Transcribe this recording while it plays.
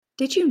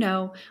Did you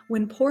know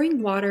when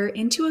pouring water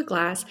into a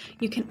glass,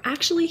 you can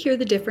actually hear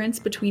the difference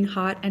between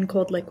hot and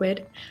cold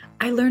liquid?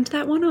 I learned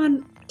that one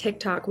on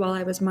TikTok while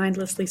I was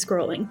mindlessly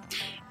scrolling.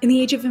 In the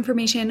age of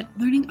information,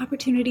 learning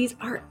opportunities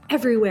are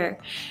everywhere.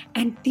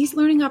 And these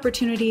learning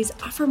opportunities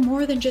offer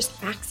more than just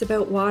facts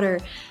about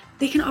water.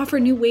 They can offer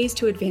new ways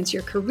to advance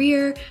your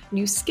career,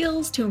 new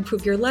skills to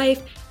improve your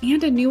life,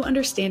 and a new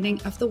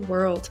understanding of the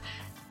world.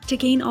 To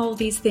gain all of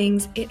these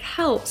things, it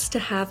helps to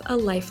have a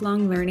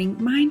lifelong learning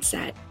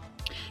mindset.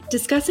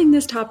 Discussing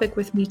this topic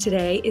with me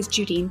today is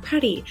Judine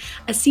Preddy,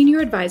 a senior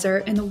advisor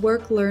in the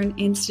Work Learn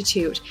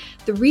Institute,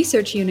 the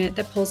research unit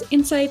that pulls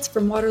insights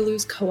from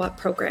Waterloo's co-op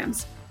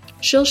programs.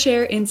 She'll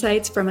share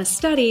insights from a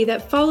study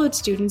that followed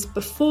students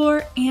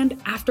before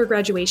and after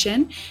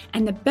graduation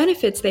and the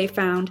benefits they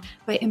found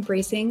by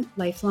embracing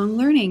lifelong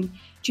learning.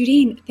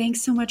 Judine,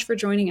 thanks so much for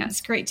joining us.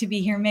 It's great to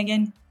be here,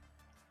 Megan.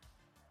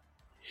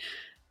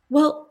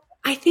 Well,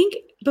 I think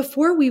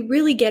before we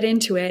really get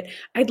into it,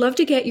 I'd love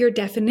to get your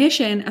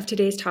definition of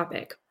today's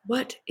topic.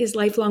 What is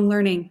lifelong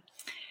learning?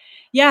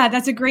 Yeah,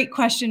 that's a great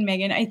question,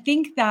 Megan. I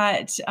think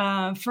that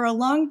for a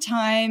long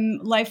time,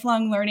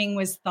 lifelong learning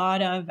was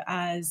thought of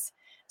as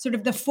sort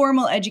of the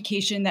formal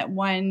education that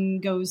one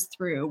goes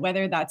through,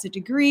 whether that's a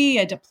degree,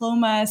 a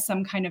diploma,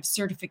 some kind of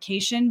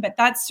certification. But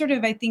that's sort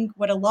of, I think,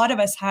 what a lot of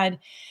us had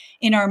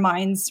in our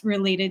minds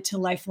related to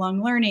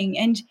lifelong learning.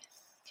 And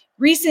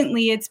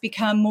recently, it's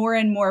become more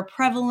and more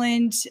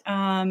prevalent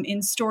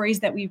in stories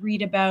that we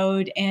read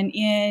about and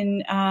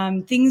in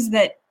things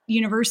that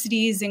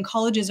universities and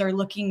colleges are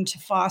looking to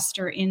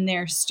foster in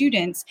their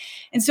students.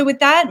 And so with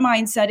that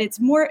mindset, it's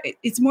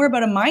more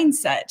about a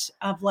mindset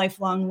of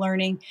lifelong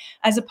learning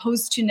as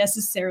opposed to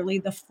necessarily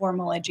the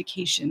formal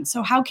education.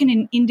 So how can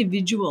an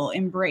individual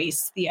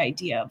embrace the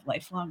idea of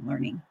lifelong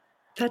learning?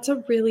 That's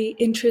a really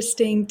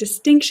interesting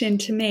distinction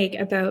to make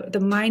about the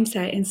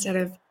mindset instead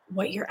of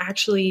what you're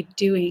actually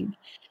doing.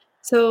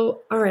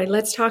 So, all right,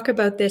 let's talk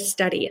about this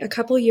study. A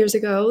couple years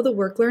ago, the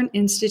Work Learn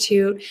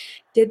Institute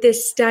did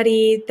this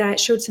study that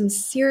showed some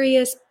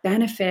serious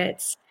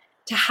benefits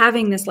to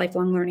having this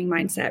lifelong learning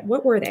mindset.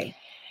 What were they?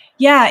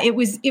 Yeah, it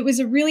was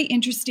a really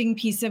interesting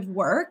piece of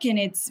work,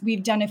 and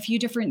we've done a few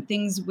different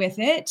things with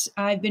it.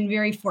 I've been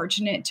very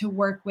fortunate to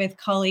work with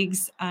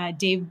colleagues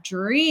Dave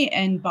Drury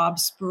and Bob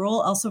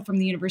Spruill, also from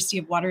the University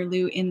of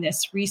Waterloo, in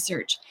this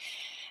research.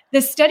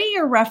 The study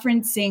you're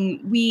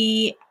referencing,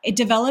 we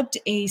developed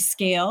a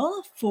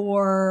scale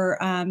for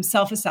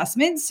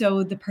self-assessment.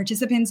 So the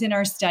participants in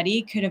our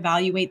study could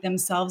evaluate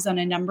themselves on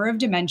a number of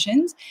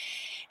dimensions.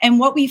 And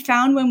what we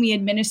found when we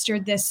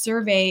administered this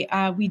survey,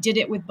 we did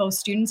it with both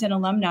students and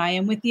alumni.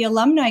 And with the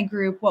alumni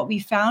group, what we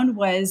found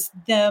was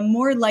the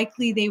more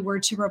likely they were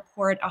to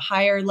report a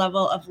higher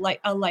level of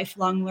a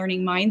lifelong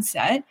learning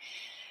mindset,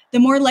 the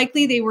more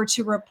likely they were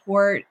to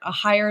report a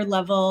higher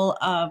level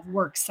of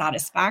work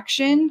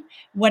satisfaction,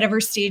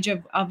 whatever stage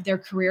of their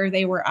career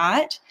they were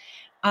at,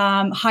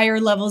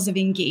 higher levels of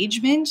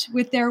engagement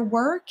with their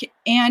work,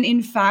 and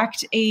in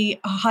fact, a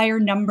higher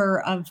number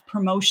of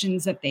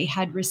promotions that they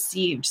had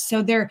received.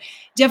 So there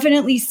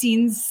definitely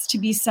seems to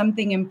be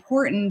something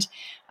important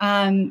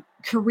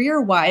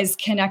career-wise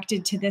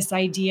connected to this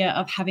idea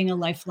of having a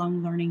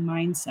lifelong learning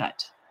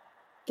mindset.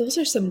 Those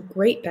are some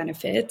great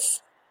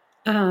benefits.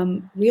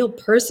 Real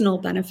personal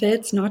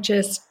benefits, not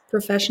just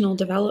professional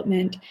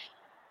development.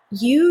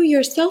 You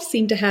yourself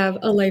seem to have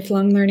a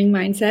lifelong learning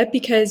mindset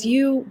because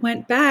you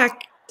went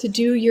back to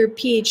do your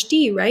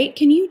PhD, right?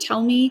 Can you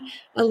tell me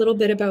a little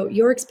bit about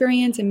your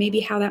experience and maybe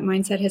how that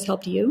mindset has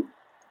helped you?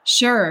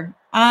 Sure.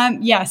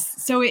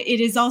 Yes. So it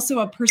is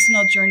also a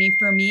personal journey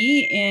for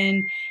me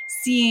in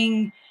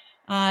seeing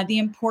the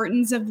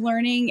importance of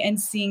learning and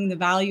seeing the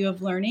value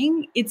of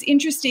learning. It's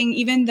interesting,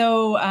 even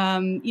though,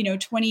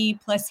 20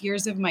 plus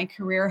years of my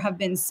career have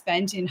been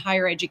spent in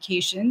higher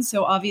education.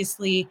 So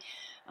obviously,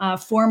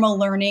 formal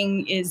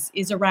learning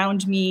is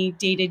around me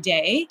day to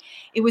day.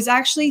 It was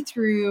actually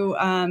through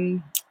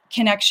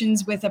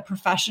connections with a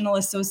professional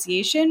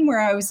association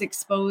where I was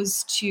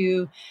exposed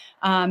to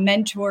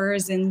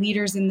mentors and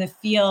leaders in the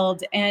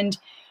field, and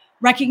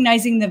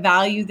recognizing the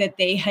value that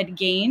they had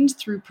gained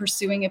through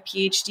pursuing a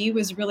PhD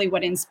was really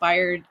what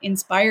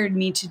inspired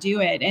me to do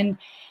it. And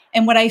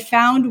what I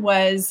found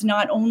was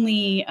not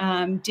only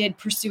did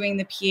pursuing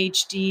the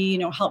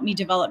PhD, help me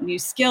develop new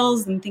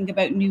skills and think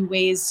about new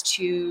ways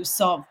to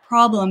solve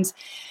problems,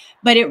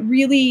 but it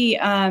really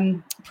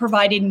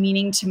provided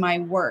meaning to my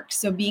work.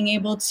 So being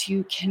able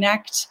to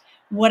connect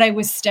what I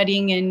was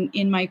studying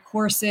in my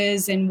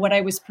courses and what I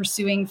was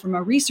pursuing from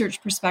a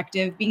research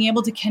perspective, being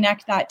able to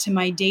connect that to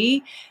my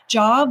day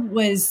job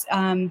was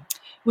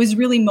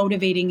really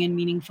motivating and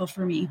meaningful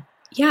for me.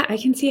 Yeah, I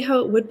can see how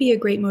it would be a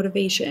great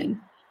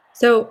motivation.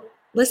 So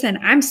listen,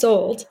 I'm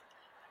sold.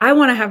 I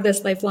want to have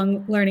this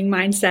lifelong learning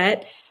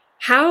mindset.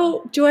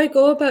 How do I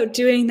go about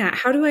doing that?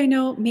 How do I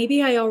know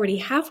maybe I already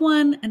have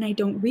one and I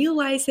don't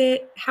realize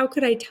it? How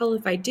could I tell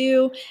if I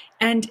do?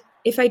 And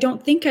if I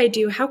don't think I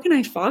do, how can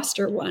I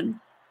foster one?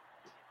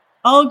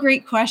 All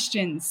great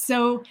questions.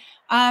 So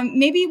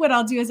Maybe what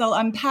I'll do is I'll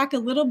unpack a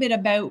little bit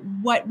about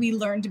what we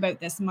learned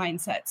about this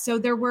mindset. So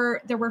there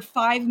were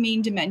 5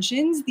 main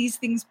dimensions. These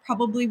things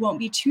probably won't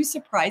be too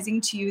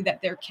surprising to you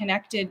that they're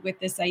connected with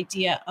this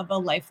idea of a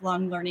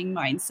lifelong learning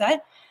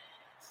mindset.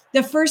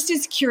 The first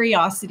is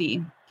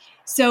curiosity.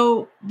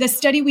 So the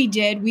study we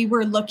did, we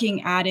were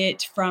looking at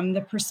it from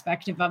the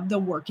perspective of the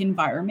work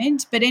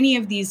environment, but any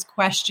of these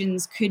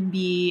questions could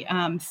be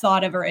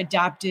thought of or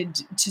adapted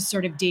to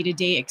sort of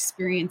day-to-day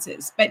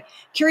experiences. But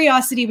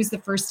curiosity was the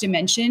first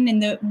dimension.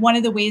 And one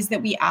of the ways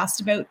that we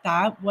asked about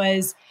that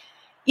was,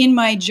 in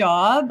my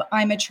job,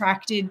 I'm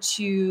attracted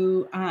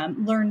to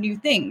learn new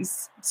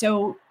things.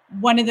 So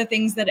one of the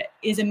things that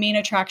is a main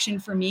attraction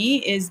for me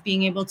is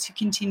being able to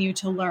continue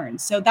to learn.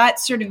 So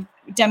that sort of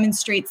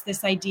demonstrates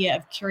this idea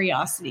of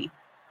curiosity.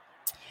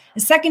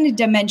 The second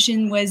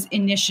dimension was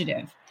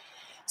initiative.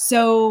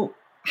 So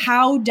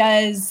how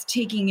does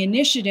taking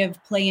initiative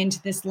play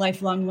into this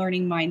lifelong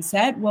learning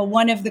mindset? Well,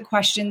 one of the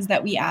questions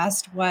that we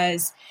asked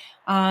was,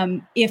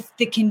 if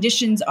the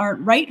conditions aren't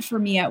right for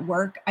me at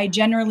work, I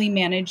generally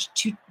manage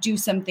to do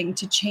something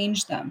to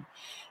change them.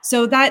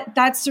 So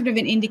that's sort of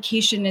an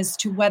indication as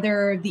to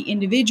whether the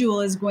individual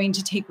is going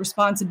to take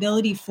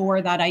responsibility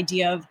for that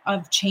idea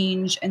of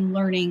change and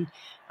learning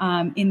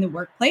in the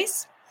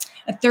workplace.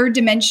 A third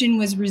dimension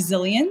was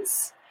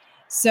resilience.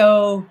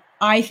 So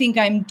I think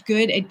I'm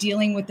good at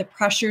dealing with the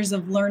pressures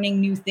of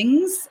learning new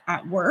things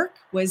at work,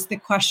 was the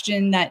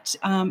question that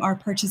our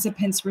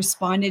participants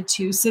responded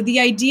to. So the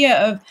idea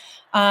of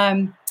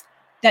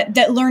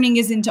that learning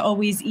isn't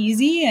always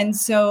easy. And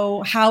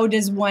so how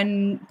does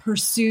one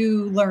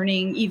pursue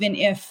learning, even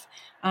if,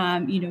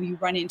 you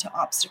run into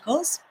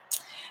obstacles?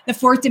 The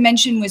fourth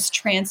dimension was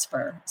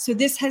transfer. So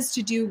this has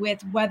to do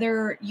with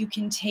whether you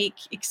can take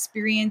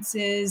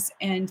experiences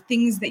and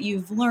things that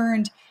you've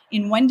learned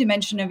in one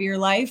dimension of your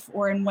life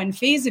or in one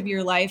phase of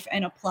your life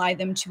and apply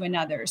them to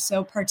another.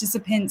 So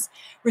participants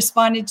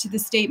responded to the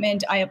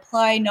statement, I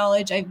apply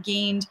knowledge I've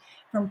gained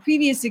from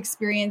previous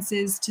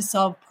experiences to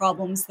solve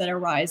problems that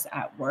arise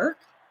at work.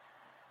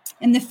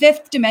 And the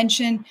fifth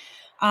dimension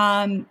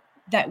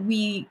that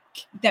we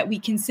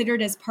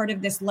considered as part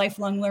of this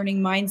lifelong learning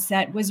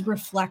mindset was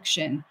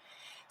reflection.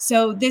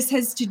 So this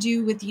has to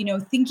do with,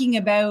 thinking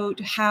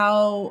about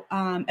how,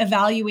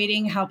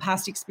 evaluating how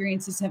past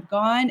experiences have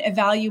gone,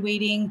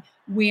 evaluating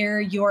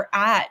where you're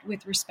at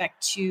with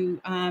respect to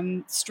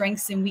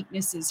strengths and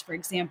weaknesses, for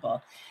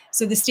example.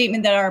 So the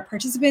statement that our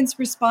participants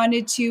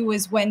responded to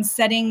was, when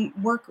setting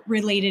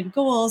work-related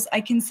goals,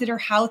 I consider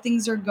how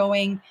things are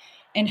going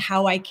and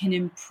how I can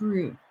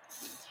improve.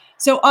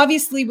 So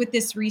obviously with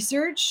this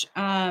research,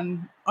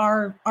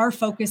 our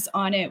focus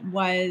on it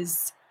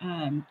was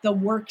the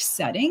work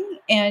setting.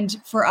 And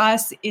for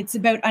us, it's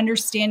about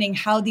understanding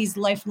how these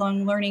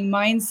lifelong learning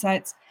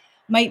mindsets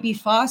might be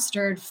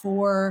fostered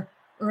for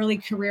early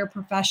career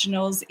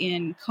professionals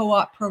in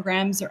co-op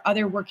programs or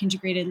other work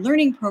integrated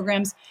learning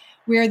programs,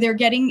 where they're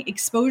getting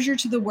exposure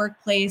to the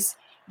workplace,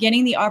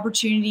 getting the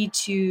opportunity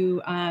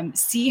to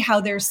see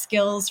how their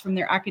skills from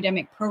their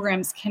academic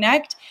programs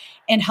connect,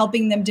 and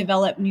helping them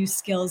develop new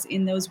skills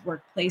in those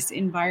workplace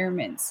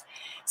environments.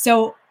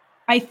 So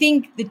I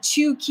think the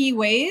 2 key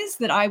ways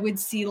that I would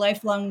see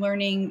lifelong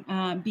learning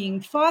being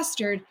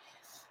fostered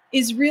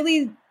is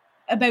really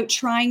about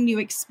trying new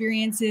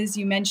experiences.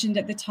 You mentioned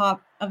at the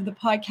top of the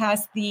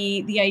podcast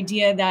the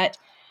idea that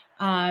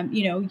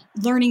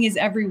learning is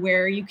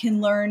everywhere. You can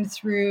learn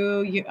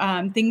through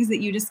things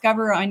that you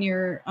discover on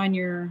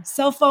your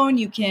cell phone.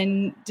 You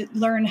can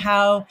learn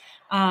how,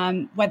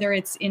 whether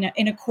it's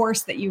in a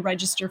course that you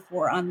register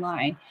for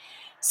online.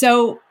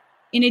 So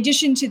in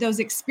addition to those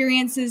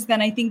experiences,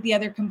 then I think the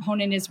other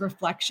component is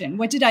reflection.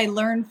 What did I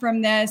learn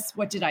from this?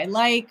 What did I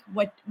like?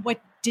 What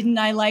didn't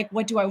I like?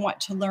 What do I want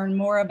to learn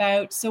more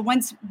about? So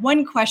once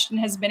one question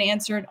has been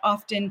answered,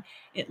 often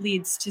it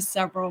leads to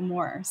several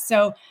more.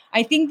 So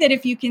I think that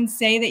if you can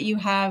say that you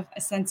have a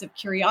sense of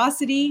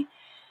curiosity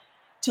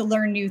to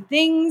learn new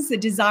things, a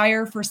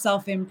desire for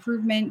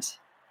self-improvement,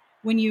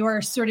 when you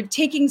are sort of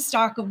taking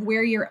stock of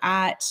where you're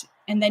at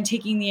and then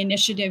taking the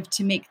initiative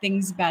to make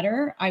things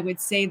better, I would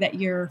say that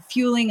you're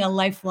fueling a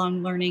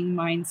lifelong learning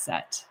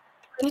mindset.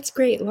 That's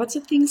great. Lots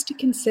of things to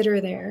consider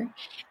there.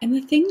 And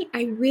the thing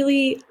I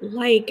really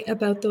like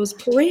about those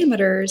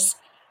parameters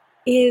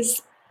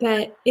is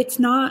that it's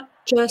not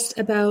just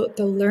about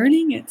the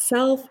learning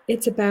itself,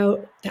 it's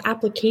about the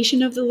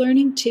application of the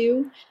learning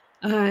too.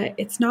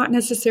 It's not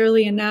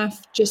necessarily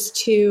enough just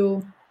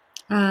to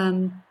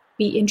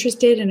be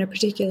interested in a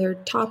particular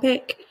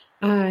topic.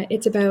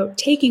 It's about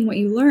taking what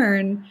you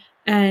learn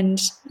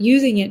and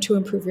using it to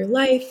improve your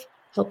life,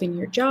 helping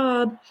your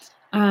job.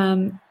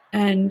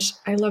 And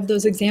I love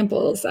those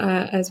examples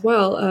as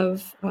well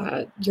of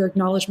your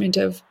acknowledgement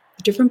of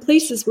different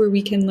places where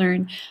we can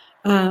learn.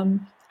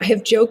 I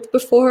have joked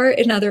before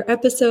in other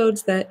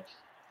episodes that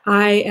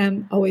I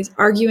am always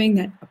arguing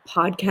that a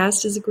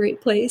podcast is a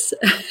great place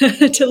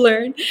to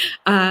learn.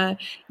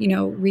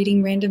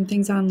 Reading random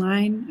things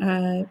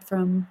online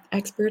from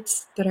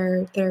experts that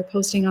are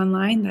posting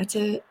online, that's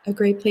a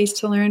great place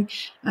to learn.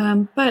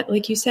 But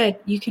like you said,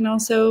 you can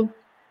also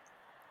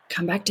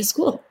come back to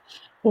school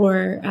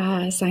or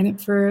sign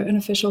up for an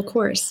official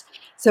course.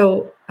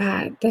 So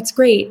that's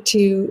great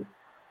to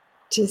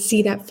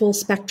see that full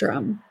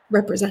spectrum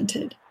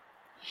represented.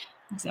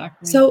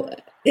 Exactly. So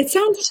it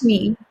sounds to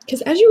me,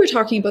 because as you were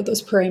talking about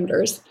those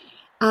parameters,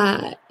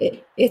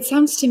 it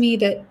sounds to me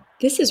that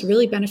this is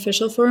really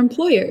beneficial for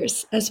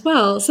employers as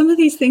well. Some of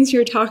these things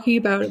you're talking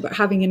about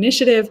having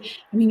initiative,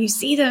 I mean, you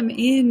see them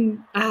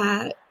in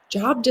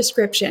job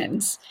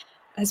descriptions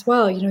as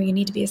well. You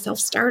need to be a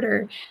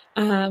self-starter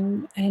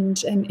and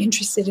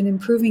interested in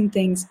improving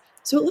things.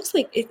 So it looks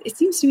like it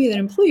seems to me that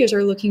employers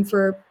are looking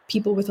for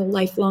people with a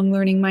lifelong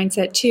learning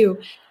mindset too.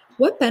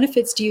 What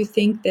benefits do you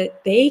think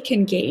that they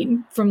can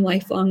gain from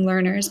lifelong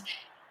learners?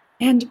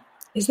 And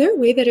is there a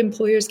way that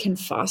employers can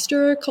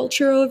foster a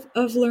culture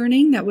of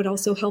learning that would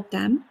also help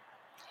them?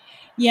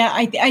 Yeah,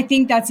 I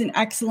think that's an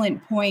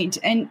excellent point.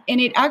 And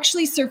it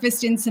actually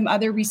surfaced in some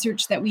other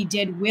research that we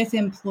did with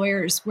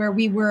employers where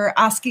we were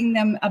asking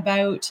them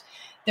about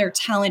their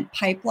talent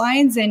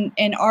pipelines.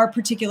 And our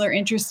particular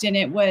interest in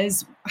it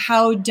was,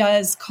 how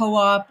does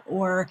co-op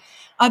or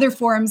other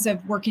forms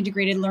of work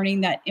integrated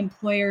learning that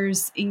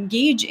employers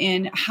engage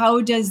in,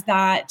 how does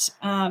that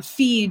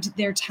feed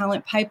their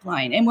talent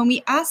pipeline? And when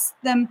we asked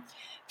them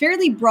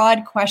fairly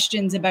broad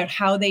questions about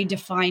how they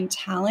define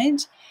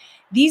talent,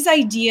 these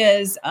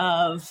ideas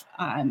of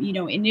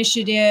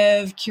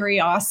initiative,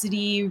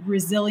 curiosity,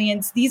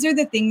 resilience, these are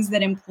the things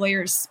that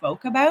employers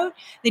spoke about.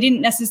 They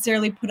didn't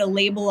necessarily put a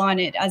label on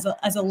it as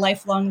a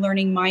lifelong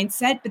learning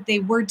mindset, but they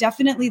were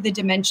definitely the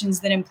dimensions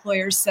that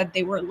employers said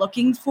they were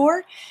looking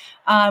for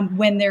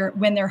when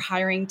they're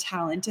hiring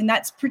talent. And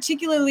that's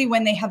particularly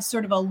when they have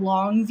sort of a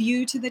long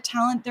view to the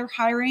talent they're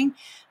hiring,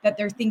 that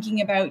they're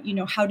thinking about,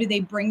 how do they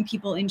bring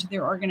people into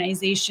their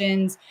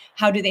organizations?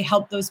 How do they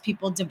help those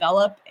people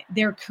develop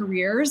their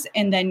careers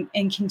and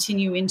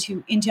continue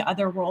into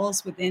other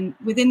roles within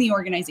the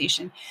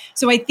organization?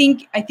 So I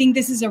think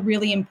this is a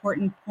really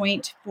important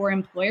point for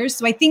employers.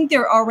 So I think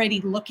they're already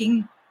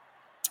looking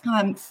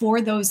for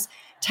those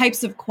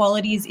types of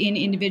qualities in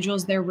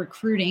individuals they're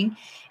recruiting.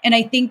 And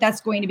I think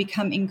that's going to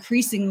become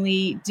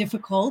increasingly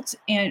difficult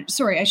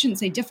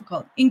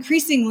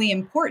increasingly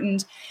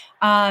important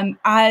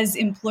as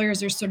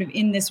employers are sort of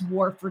in this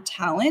war for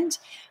talent.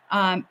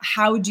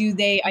 How do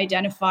they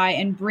identify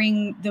and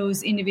bring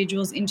those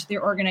individuals into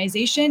their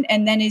organization?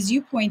 And then, as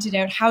you pointed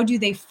out, how do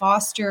they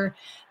foster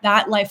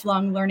that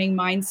lifelong learning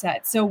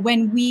mindset? So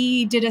when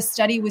we did a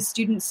study with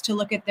students to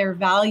look at their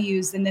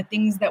values and the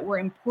things that were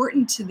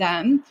important to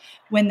them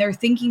when they're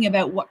thinking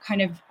about what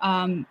kind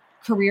of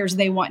careers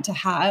they want to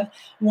have,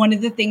 one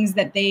of the things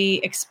that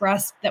they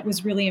expressed that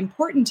was really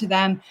important to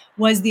them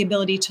was the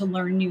ability to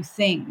learn new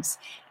things.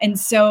 And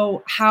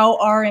so how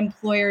are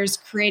employers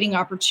creating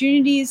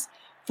opportunities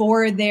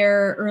for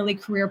their early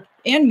career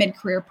and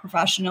mid-career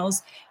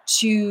professionals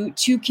to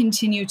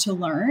continue to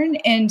learn?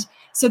 And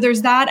so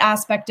there's that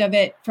aspect of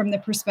it from the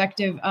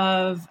perspective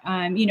of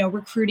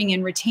recruiting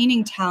and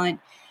retaining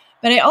talent.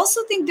 But I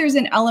also think there's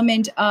an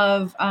element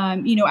of,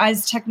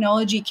 as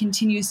technology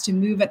continues to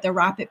move at the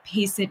rapid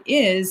pace it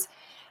is,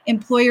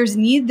 employers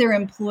need their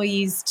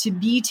employees to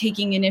be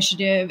taking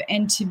initiative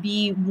and to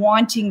be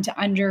wanting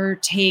to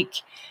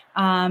undertake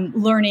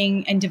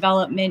learning and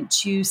development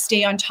to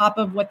stay on top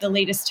of what the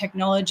latest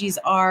technologies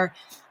are,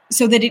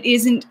 so that it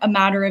isn't a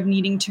matter of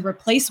needing to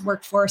replace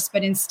workforce,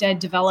 but instead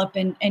develop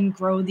and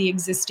grow the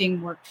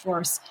existing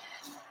workforce.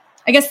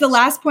 I guess the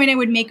last point I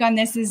would make on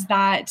this is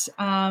that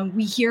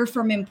we hear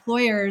from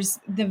employers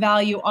the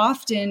value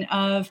often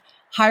of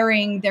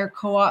hiring their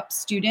co-op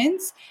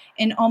students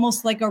in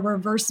almost like a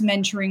reverse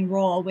mentoring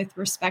role with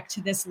respect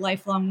to this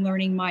lifelong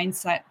learning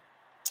mindset,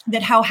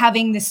 that how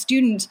having the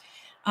student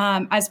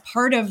as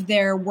part of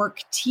their work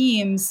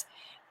teams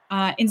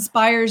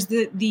inspires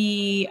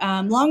the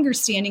longer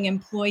standing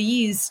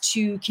employees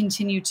to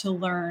continue to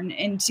learn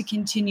and to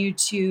continue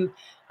to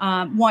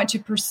want to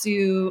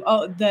pursue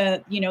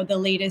the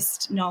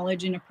latest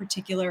knowledge in a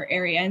particular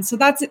area. And so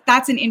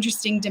that's an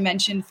interesting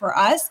dimension for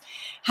us,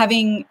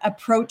 having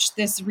approached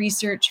this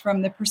research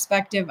from the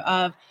perspective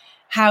of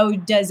how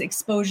does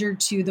exposure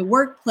to the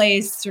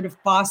workplace sort of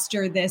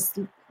foster this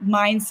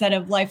mindset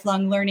of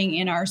lifelong learning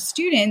in our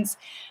students.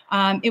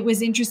 It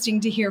was interesting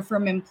to hear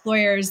from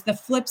employers the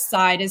flip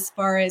side as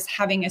far as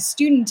having a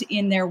student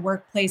in their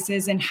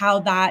workplaces and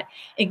how that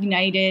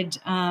ignited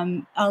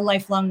a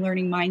lifelong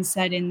learning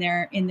mindset in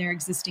their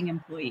existing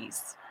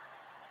employees.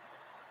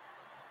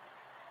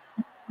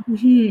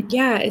 Mm-hmm.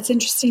 Yeah, it's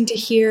interesting to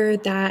hear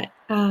that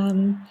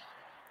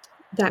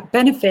that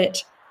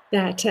benefit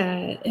that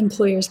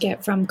employers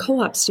get from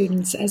co-op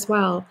students as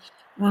well.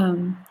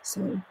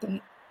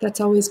 That's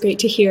always great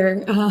to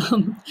hear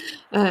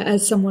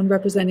as someone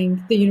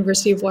representing the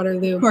University of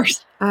Waterloo. Of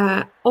course.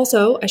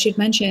 Also, I should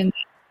mention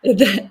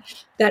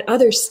that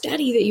other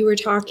study that you were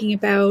talking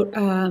about,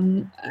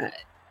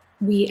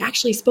 we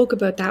actually spoke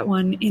about that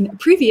one in a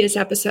previous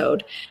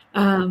episode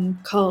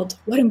called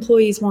What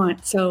Employees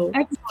Want. So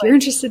Excellent. If you're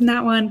interested in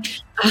that one,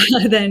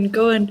 then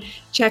go and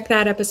check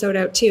that episode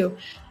out too.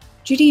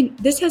 Judine,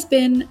 this has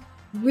been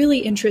really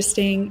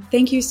interesting.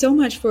 Thank you so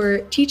much for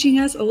teaching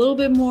us a little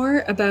bit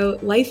more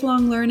about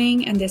lifelong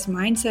learning and this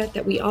mindset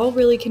that we all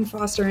really can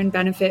foster and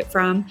benefit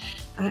from.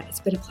 It's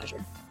been a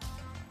pleasure.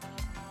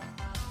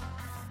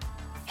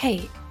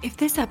 Hey, if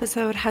this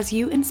episode has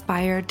you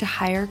inspired to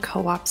hire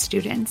co-op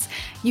students,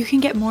 you can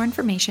get more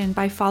information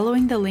by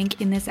following the link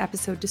in this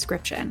episode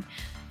description.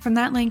 From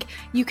that link,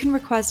 you can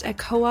request a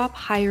co-op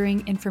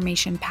hiring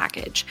information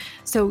package,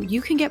 so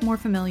you can get more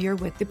familiar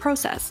with the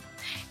process.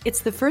 It's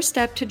the first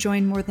step to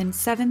join more than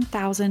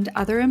 7,000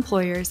 other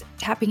employers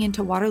tapping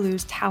into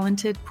Waterloo's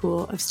talented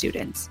pool of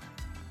students.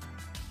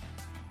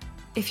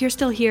 If you're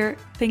still here,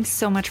 thanks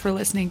so much for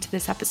listening to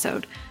this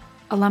episode.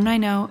 Alumni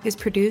Know is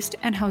produced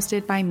and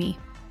hosted by me,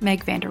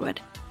 Meg Vanderwood.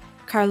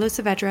 Carlos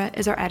Saavedra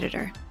is our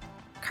editor.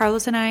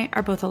 Carlos and I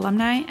are both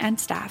alumni and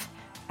staff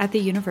at the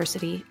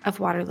University of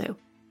Waterloo.